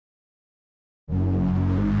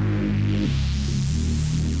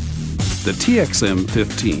The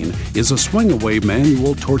TXM-15 is a swing-away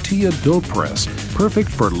manual tortilla dough press, perfect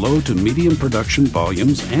for low to medium production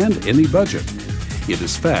volumes and any budget. It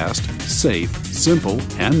is fast, safe, simple,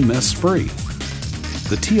 and mess-free.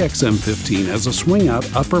 The TXM-15 has a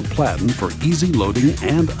swing-out upper platen for easy loading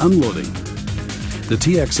and unloading. The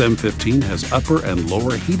TXM-15 has upper and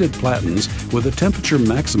lower heated platens with a temperature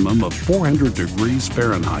maximum of 400 degrees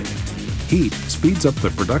Fahrenheit. Heat speeds up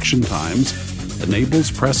the production times,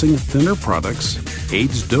 enables pressing thinner products,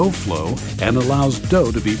 aids dough flow, and allows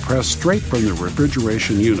dough to be pressed straight from the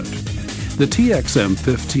refrigeration unit. The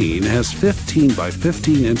TXM-15 has 15 by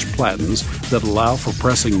 15 inch platens that allow for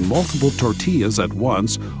pressing multiple tortillas at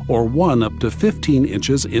once or one up to 15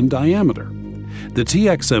 inches in diameter. The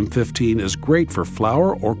TXM-15 is great for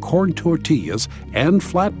flour or corn tortillas and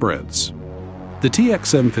flatbreads. The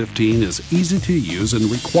TXM-15 is easy to use and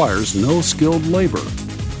requires no skilled labor.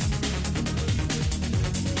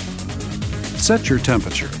 Set your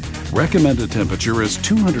temperature. Recommended temperature is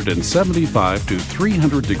 275 to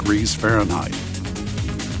 300 degrees Fahrenheit.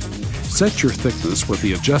 Set your thickness with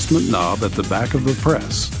the adjustment knob at the back of the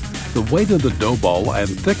press. The weight of the dough ball and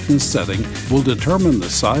thickness setting will determine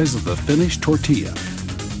the size of the finished tortilla.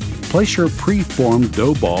 Place your pre-formed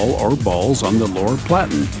dough ball or balls on the lower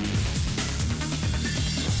platen.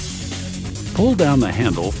 Pull down the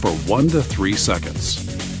handle for 1 to 3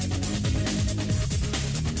 seconds.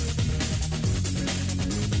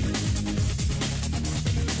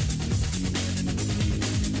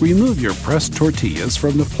 Remove your pressed tortillas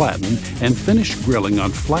from the platen and finish grilling on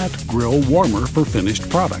flat grill warmer for finished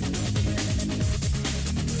product.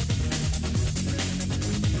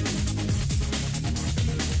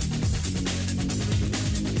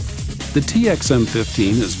 The TXM-15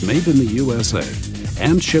 is made in the USA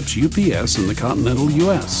and ships UPS in the continental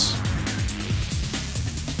US.